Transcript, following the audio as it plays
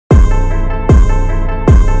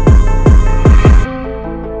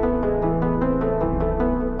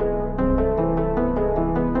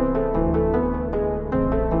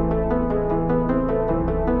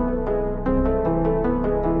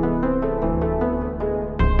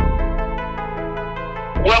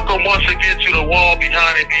Welcome once again to The Wall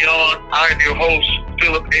Behind and Beyond. I am your host,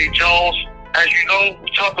 Phillip A. Jones. As you know, we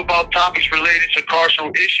talk about topics related to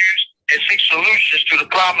carceral issues and seek solutions to the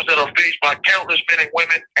problems that are faced by countless men and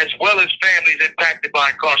women, as well as families impacted by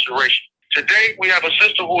incarceration. Today, we have a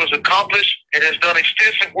sister who is accomplished and has done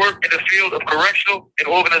extensive work in the field of correctional and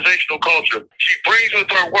organizational culture. She brings with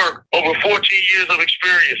her work over 14 years of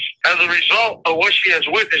experience. As a result of what she has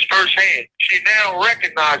witnessed firsthand, she now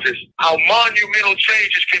recognizes how monumental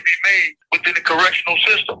changes can be made within the correctional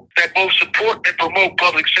system that both support and promote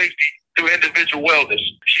public safety through individual wellness.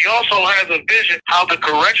 She also has a vision how the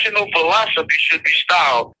correctional philosophy should be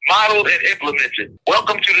styled, modeled, and implemented.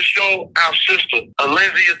 Welcome to the show, our sister,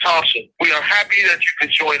 Elenzia. We are happy that you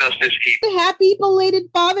could join us this evening. Happy belated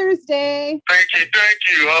Father's Day. Thank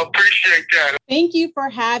you. I appreciate that. Thank you for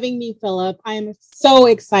having me, Phillip. I am so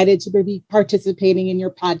excited to be participating in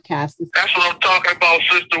your podcast. That's what I'm talking about,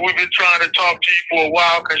 sister. We've been trying to talk to you for a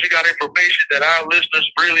while because you got information that our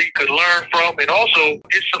listeners really could learn from, and also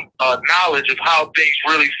get some knowledge of how things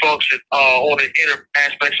really function on the inner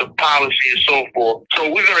aspects of policy and so forth.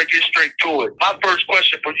 So we're going to get straight to it. My first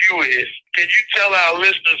question for you is, can you tell our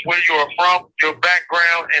listeners where you are from, your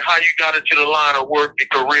background, and how you got into the line of work and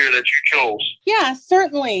career that you chose? Yeah,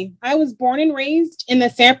 certainly. I was born and raised in the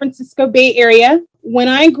San Francisco Bay Area. When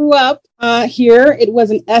I grew up here, it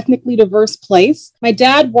was an ethnically diverse place. My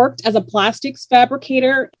dad worked as a plastics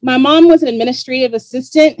fabricator. My mom was an administrative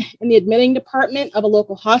assistant in the admitting department of a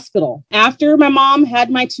local hospital. After my mom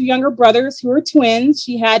had my two younger brothers, who were twins,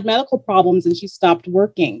 she had medical problems and she stopped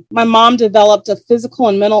working. My mom developed a physical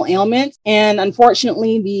and mental ailment, and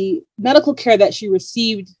unfortunately, the medical care that she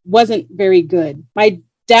received wasn't very good. My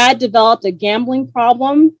dad developed a gambling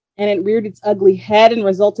problem, and it reared its ugly head and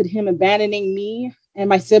resulted in him abandoning me and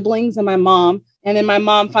my siblings and my mom. And then my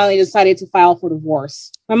mom finally decided to file for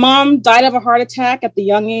divorce. My mom died of a heart attack at the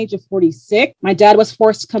young age of 46. My dad was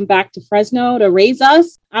forced to come back to Fresno to raise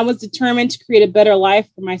us. I was determined to create a better life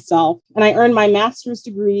for myself. And I earned my master's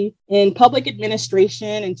degree in public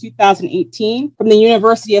administration in 2018 from the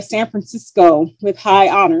University of San Francisco with high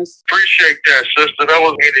honors. Appreciate that, sister. That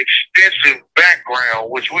was an extensive background,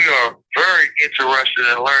 which we are very interested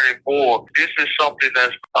in learning more. This is something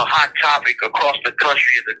that's a hot topic across the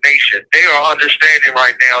country and the nation. They are understanding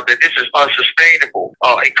right now that this is unsustainable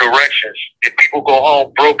in corrections. If people go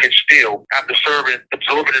home broken still after serving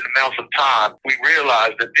exorbitant amounts of time, we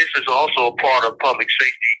realize that this is also a part of public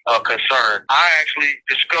safety concern. I actually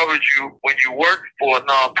discovered you when you worked for a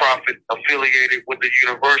nonprofit affiliated with the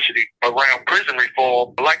university around prison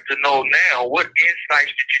reform. I'd like to know now, what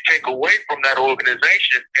insights did you take away from that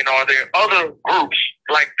organization, and are there other groups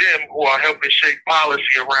like them who are helping shape policy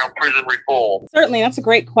around prison reform? Certainly, that's a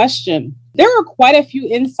great question. There are quite a few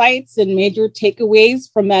insights and major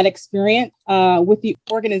takeaways from that experience with the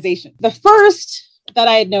organization. The first that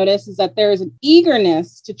I had noticed is that there is an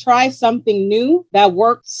eagerness to try something new that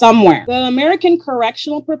works somewhere. The American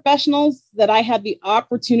correctional professionals that I had the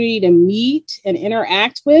opportunity to meet and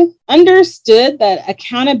interact with understood that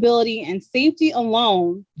accountability and safety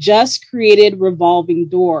alone just created revolving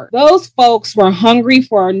doors. Those folks were hungry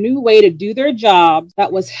for a new way to do their job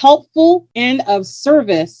that was helpful and of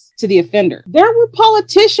service to the offender. There were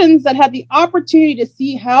politicians that had the opportunity to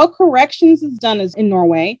see how corrections is done in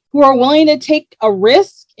Norway, who are willing to take a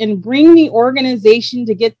risk and bring the organization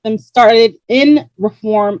to get them started in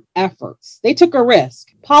reform efforts. They took a risk.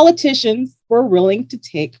 Politicians were willing to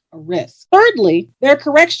take a risk. Thirdly, there are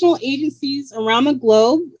correctional agencies around the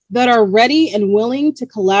globe that are ready and willing to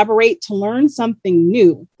collaborate to learn something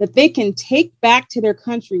new that they can take back to their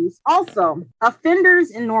countries. Also,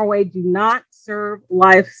 offenders in Norway do not serve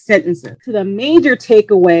life sentences. To the major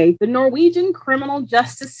takeaway, the Norwegian criminal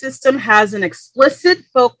justice system has an explicit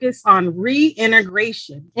focus on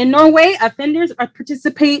reintegration. In Norway, offenders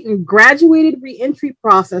participate in graduated reentry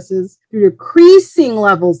processes through decreasing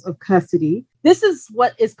levels of custody. This is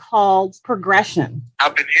what is called progression.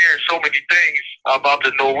 I've been hearing so many things about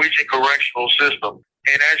the Norwegian correctional system.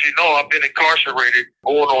 And as you know, I've been incarcerated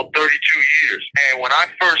going on 32 years. And when I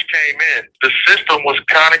first came in, the system was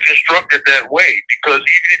kind of constructed that way, because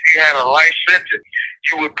even if you had a life sentence,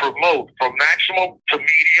 you would promote from maximum to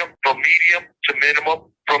medium, from medium to minimum,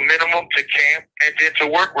 from minimum to camp, and then to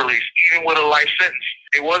work release, even with a life sentence.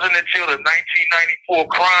 It wasn't until the 1994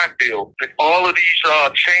 crime bill that all of these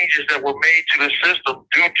changes that were made to the system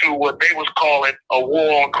due to what they was calling a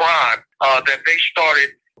war on crime, that they started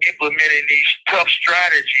implementing these tough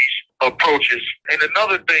strategies approaches. And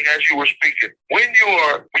another thing, as you were speaking, when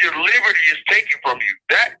your liberty is taken from you,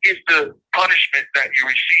 that is the punishment that you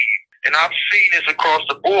receive. and I've seen this across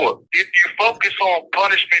the board. If you focus on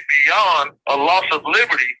punishment beyond a loss of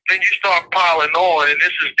liberty, then you start piling on, and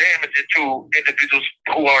this is damaging to individuals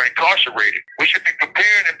who are incarcerated. We should be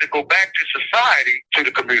preparing them to go back to society, to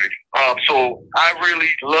the community. So I really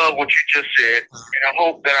love what you just said, and I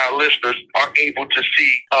hope that our listeners are able to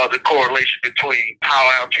see the correlation between how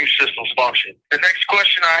our two systems function. The next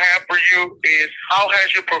question I have for you is, how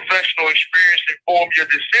has your professional experience informed your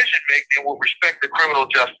decision-making with respect to criminal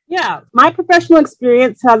justice? Yeah, my professional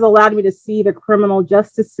experience has allowed me to see the criminal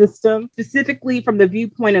justice system, specifically from the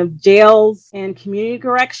viewpoint of jails and community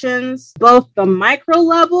corrections, both the micro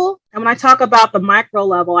level. And when I talk about the micro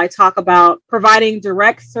level, I talk about providing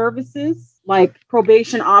direct services like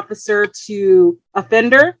probation officer to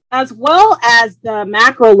offender, as well as the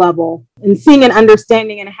macro level, and seeing and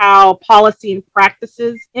understanding and how policy and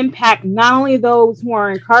practices impact not only those who are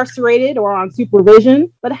incarcerated or on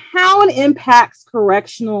supervision, but how it impacts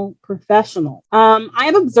correctional professionals. I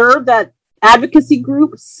have observed that advocacy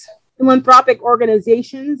groups, philanthropic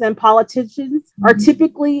organizations, and politicians are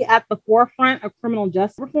typically at the forefront of criminal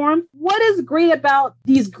justice reform. What is great about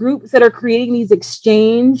these groups that are creating these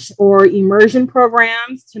exchange or immersion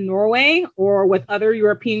programs to Norway or with other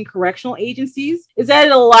European correctional agencies is that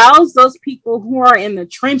it allows those people who are in the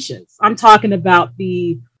trenches. I'm talking about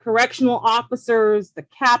the correctional officers, the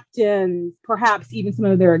captains, perhaps even some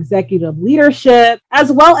of their executive leadership,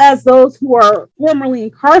 as well as those who are formerly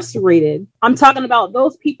incarcerated. I'm talking about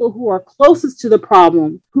those people who are closest to the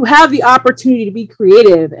problem, who have the opportunity to be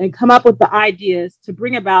creative and come up with the ideas to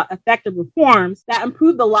bring about effective reforms that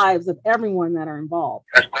improve the lives of everyone that are involved.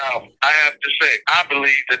 That's powerful. I have to say, I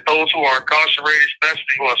believe that those who are incarcerated,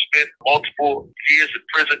 especially who have spent multiple years in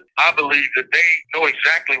prison, I believe that they know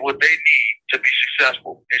exactly what they need to be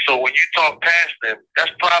successful. And so when you talk past them,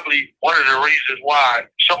 that's probably one of the reasons why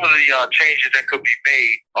some of the changes that could be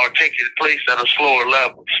made are taking place at a slower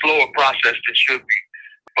level, slower process than should be.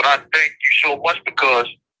 But I thank you so much, because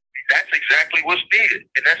that's exactly what's needed.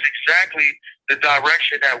 And that's exactly the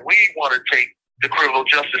direction that we want to take the criminal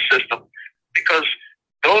justice system, because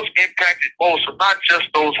those impacted most are not just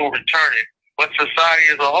those who are returning, but society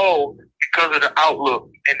as a whole, because of the outlook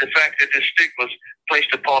and the fact that there's stigmas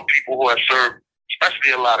placed upon people who have served,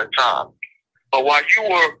 especially a lot of time. But while you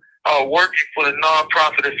were working for the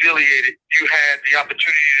nonprofit affiliated, you had the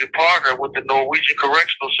opportunity to partner with the Norwegian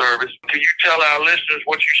Correctional Service. Can you tell our listeners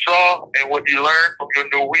what you saw and what you learned from your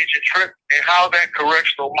Norwegian trip, and how that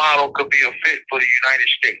correctional model could be a fit for the United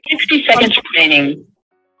States? 60 seconds remaining.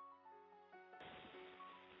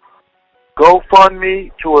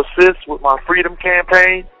 GoFundMe to assist with my freedom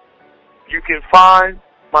campaign. You can find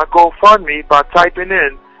my GoFundMe by typing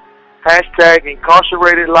in hashtag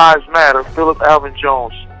Incarcerated Lives Matter, Phillip Alvin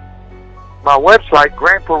Jones. My website,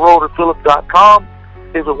 grantparoleToPhillip.com,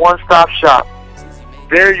 is a one-stop shop.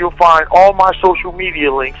 There you'll find all my social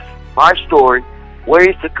media links, my story,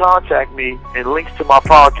 ways to contact me, and links to my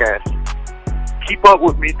podcast. Keep up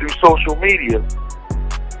with me through social media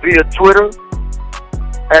via Twitter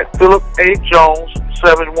at Phillip A. Jones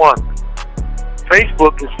 71.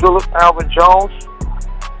 Facebook is Phillip Alvin Jones.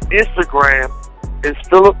 Instagram is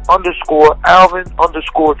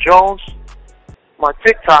Phillip_Alvin_Jones. My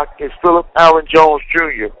TikTok is Phillip Alvin Jones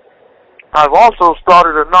Jr. I've also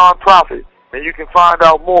started a nonprofit, and you can find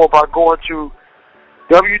out more by going to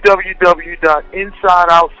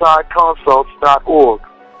www.insideoutsideconsults.org.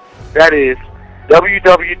 That is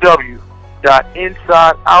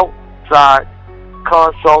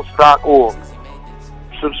www.insideoutsideconsults.org.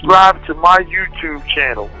 Subscribe to my YouTube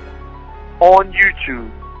channel. On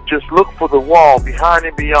YouTube, just look for The Wall Behind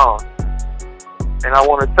and Beyond. And I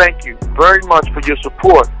want to thank you very much for your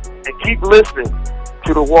support, and keep listening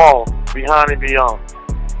to The Wall Behind and Beyond.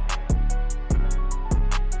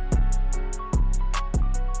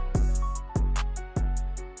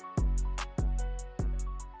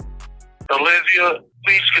 Elenzia,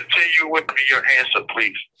 please continue with your answer,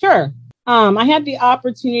 please. Sure. I had the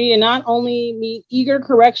opportunity to not only meet eager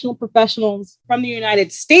correctional professionals from the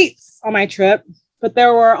United States on my trip, but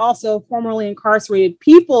there were also formerly incarcerated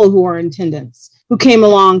people who are intendants who came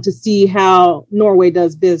along to see how Norway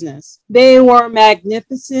does business. They were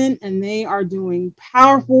magnificent, and they are doing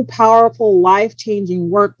powerful, powerful, life-changing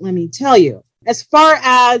work, let me tell you. As far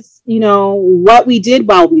as, what we did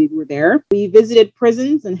while we were there, we visited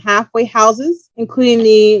prisons and halfway houses,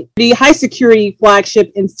 including the high security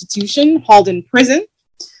flagship institution, Halden Prison,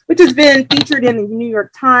 which has been featured in the New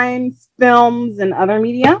York Times, films, and other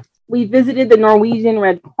media. We visited the Norwegian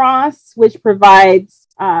Red Cross, which provides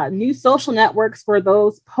new social networks for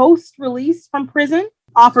those post-release from prison.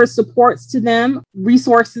 offers supports to them,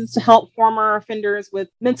 resources to help former offenders with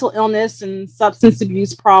mental illness and substance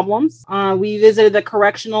abuse problems. We visited the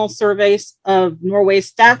Correctional Service of Norway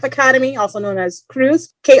Staff Academy, also known as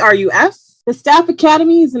KRUS, KRUS. The Staff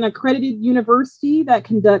Academy is an accredited university that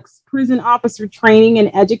conducts prison officer training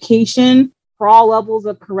and education for all levels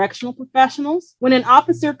of correctional professionals. When an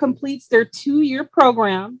officer completes their 2-year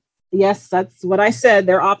program, yes, that's what I said,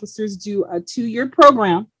 their officers do a 2-year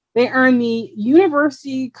program, they earn the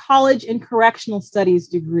University College and Correctional Studies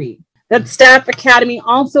degree. The Staff Academy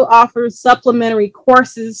also offers supplementary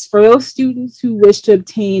courses for those students who wish to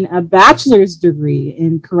obtain a bachelor's degree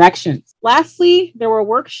in corrections. Lastly, there were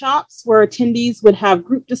workshops where attendees would have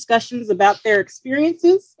group discussions about their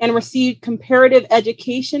experiences and receive comparative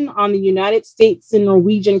education on the United States and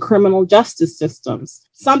Norwegian criminal justice systems.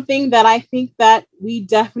 Something that I think that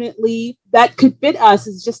that could fit us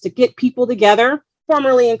is just to get people together,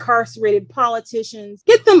 formerly incarcerated politicians,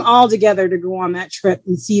 get them all together to go on that trip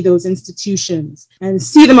and see those institutions and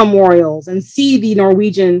see the memorials and see the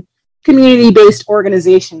Norwegian community-based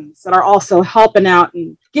organizations that are also helping out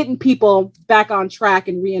and getting people back on track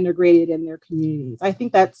and reintegrated in their communities. I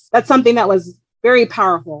think that's something that was very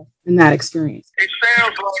powerful in that experience. It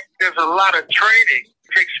sounds like there's a lot of training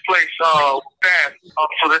takes place with staff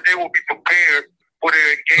so that they will be prepared for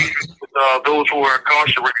their engagement with those who are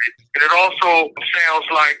incarcerated. And it also sounds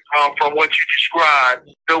like, from what you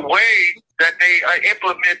described, the way that they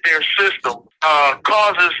implement their system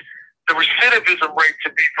causes the recidivism rate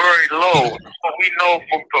to be very low. So we know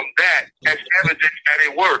from that as evidence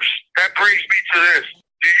that it works. That brings me to this.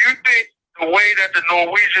 Do you think the way that the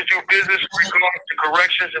Norwegians do business regarding to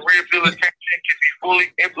corrections and rehabilitation can be fully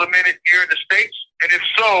implemented here in the States? And if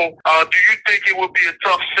so, do you think it would be a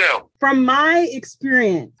tough sell? From my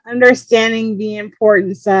experience, understanding the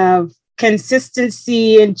importance of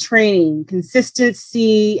consistency in training,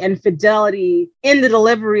 consistency and fidelity in the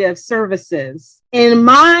delivery of services, in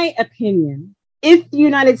my opinion, if the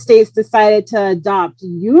United States decided to adopt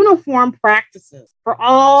uniform practices for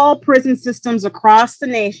all prison systems across the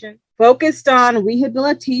nation, focused on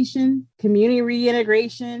rehabilitation, community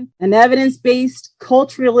reintegration, and evidence-based,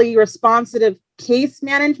 culturally responsive case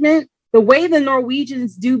management, the way the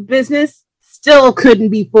Norwegians do business still couldn't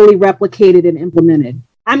be fully replicated and implemented.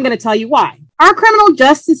 I'm going to tell you why. Our criminal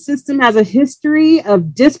justice system has a history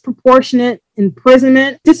of disproportionate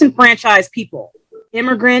imprisonment, disenfranchised people,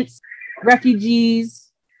 immigrants, refugees,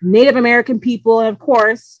 Native American people, and of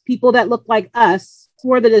course, people that look like us,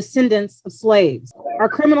 who are the descendants of slaves. Our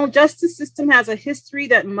criminal justice system has a history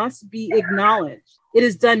that must be acknowledged. It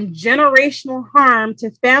has done generational harm to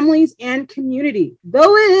families and community.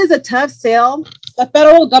 Though it is a tough sell, the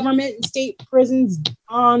federal government and state prisons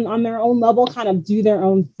on their own level kind of do their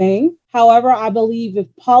own thing. However, I believe if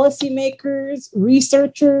policymakers,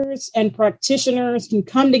 researchers, and practitioners can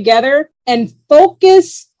come together and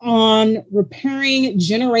focus on repairing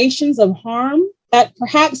generations of harm, that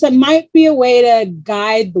perhaps that might be a way to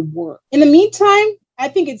guide the work. In the meantime, I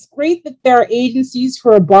think it's great that there are agencies who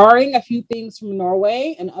are borrowing a few things from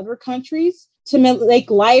Norway and other countries to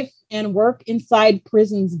make life and work inside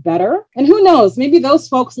prisons better. And who knows, maybe those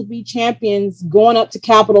folks will be champions going up to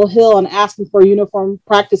Capitol Hill and asking for uniform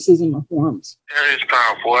practices and reforms. That is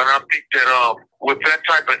powerful. And I think that with that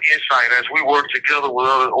type of insight, as we work together with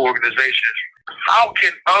other organizations, how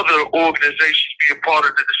can other organizations be a part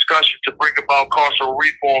of the discussion to bring about carceral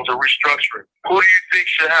reforms or restructuring? Who do you think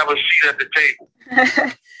should have a seat at the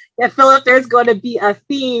table? Yeah, Phillip, there's going to be a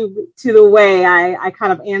theme to the way I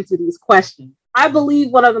kind of answer these questions. I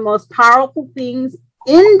believe one of the most powerful things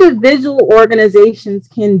individual organizations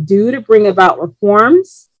can do to bring about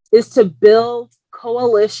reforms is to build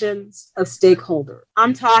coalitions of stakeholders.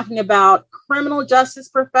 I'm talking about criminal justice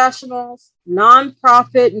professionals,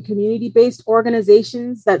 nonprofit and community-based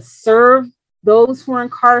organizations that serve those who are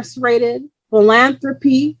incarcerated,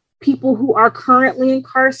 philanthropy, people who are currently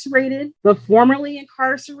incarcerated, the formerly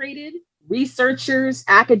incarcerated, researchers,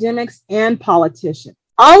 academics, and politicians.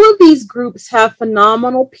 All of these groups have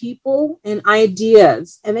phenomenal people and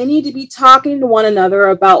ideas, and they need to be talking to one another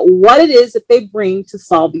about what it is that they bring to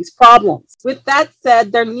solve these problems. With that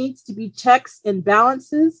said, there needs to be checks and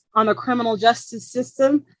balances on the criminal justice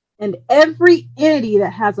system, and every entity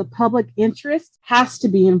that has a public interest has to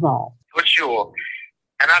be involved. For sure.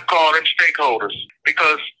 And I call them stakeholders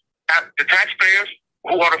because the taxpayers,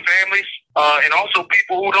 who are the families, and also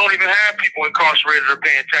people who don't even have people incarcerated or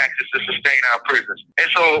paying taxes to sustain our prisons. And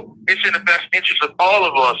so it's in the best interest of all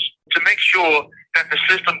of us to make sure that the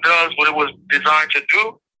system does what it was designed to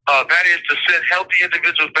do. That is to send healthy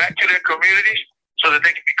individuals back to their communities so that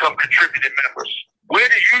they can become contributing members. Where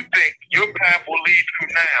do you think your path will lead you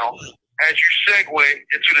now as you segue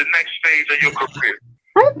into the next phase of your career?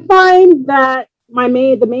 I find that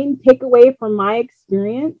the main takeaway from my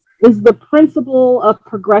experience is the principle of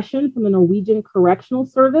progression from the Norwegian Correctional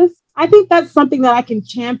Service. I think that's something that I can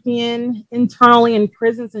champion internally in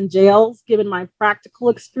prisons and jails, given my practical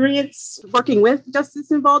experience working with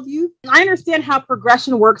justice-involved youth. I understand how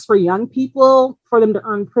progression works for young people, for them to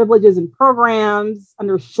earn privileges and programs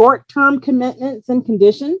under short-term commitments and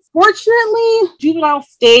conditions. Fortunately, juvenile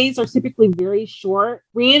stays are typically very short.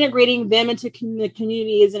 Reintegrating them into the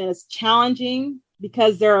community isn't as challenging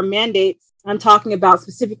because there are mandates. I'm talking about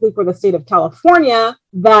specifically for the state of California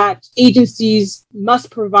that agencies must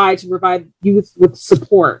provide youth with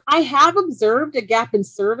support. I have observed a gap in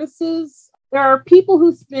services. There are people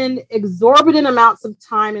who spend exorbitant amounts of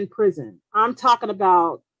time in prison. I'm talking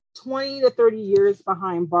about 20 to 30 years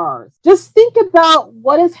behind bars. Just think about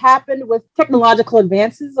what has happened with technological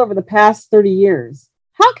advances over the past 30 years.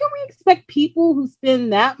 How can we expect people who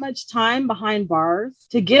spend that much time behind bars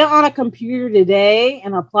to get on a computer today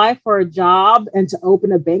and apply for a job and to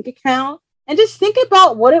open a bank account? And just think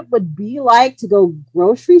about what it would be like to go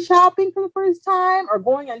grocery shopping for the first time, or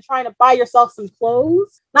going and trying to buy yourself some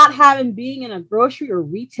clothes, not having been in a grocery or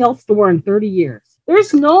retail store in 30 years.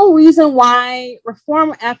 There's no reason why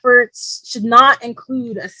reform efforts should not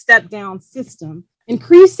include a step-down system,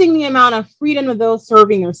 increasing the amount of freedom of those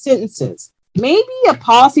serving their sentences. Maybe a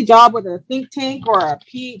policy job with a think tank or a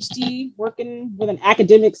PhD working with an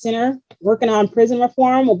academic center, working on prison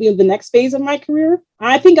reform will be the next phase of my career.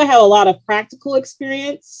 I think I have a lot of practical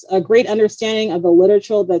experience, a great understanding of the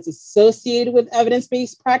literature that's associated with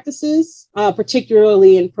evidence-based practices,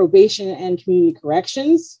 particularly in probation and community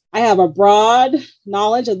corrections. I have a broad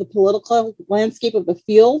knowledge of the political landscape of the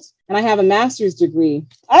field, and I have a master's degree.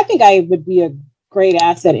 I think I would be a great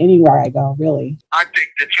asset anywhere I go, really. I think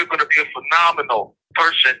that you're going to be a phenomenal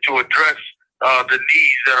person to address the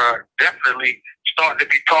needs that are definitely starting to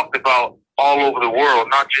be talked about all over the world,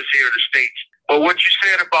 not just here in the States. But what you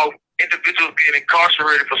said about individuals being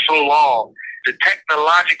incarcerated for so long, the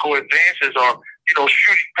technological advances are,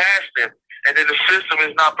 shooting past them. And then the system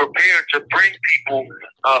is not prepared to bring people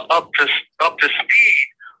up to speed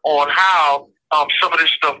on how some of this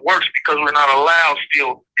stuff works, because we're not allowed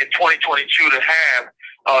still in 2022 to have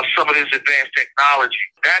some of this advanced technology.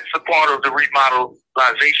 That's a part of the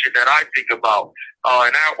remodelization that I think about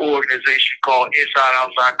in our organization called Inside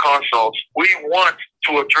Outside Carceral. We want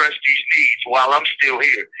to address these needs while I'm still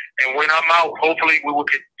here. And when I'm out, hopefully we will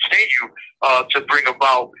continue to bring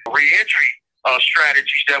about reentry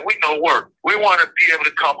strategies that we know work. We want to be able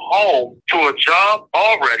to come home to a job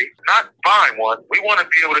already, not find one. We want to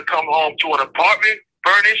be able to come home to an apartment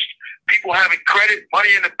furnished, people having credit,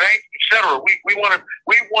 money in the bank, etc. We want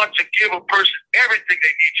to give a person everything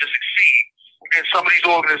they need to succeed. And some of these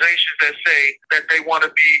organizations that say that they want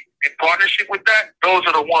to be in partnership with that, those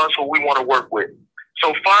are the ones who we want to work with.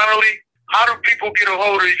 So finally, how do people get a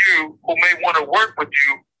hold of you who may want to work with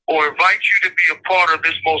you or invite you to be a part of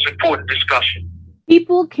this most important discussion?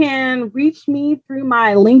 People can reach me through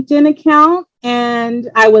my LinkedIn account, and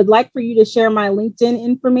I would like for you to share my LinkedIn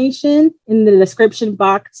information in the description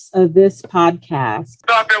box of this podcast.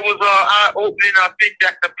 I thought that was eye-opening. I think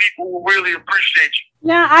that the people will really appreciate you.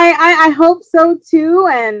 Yeah, I hope so too.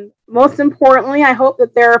 And most importantly, I hope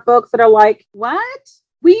that there are folks that are like, what?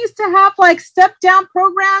 We used to have step-down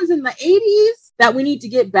programs in the 80s that we need to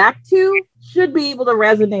get back to. Should be able to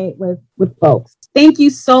resonate with folks. Thank you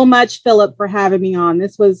so much, Phillip, for having me on.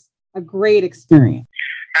 This was a great experience.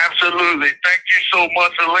 Absolutely. Thank you so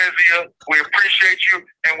much, Elenzia. We appreciate you,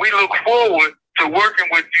 and we look forward to working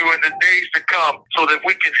with you in the days to come so that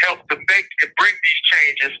we can help to make and bring these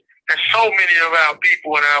changes that so many of our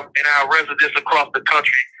people and our residents across the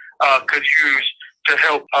country could use to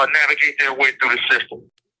help navigate their way through the system.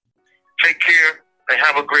 Take care and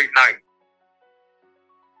have a great night.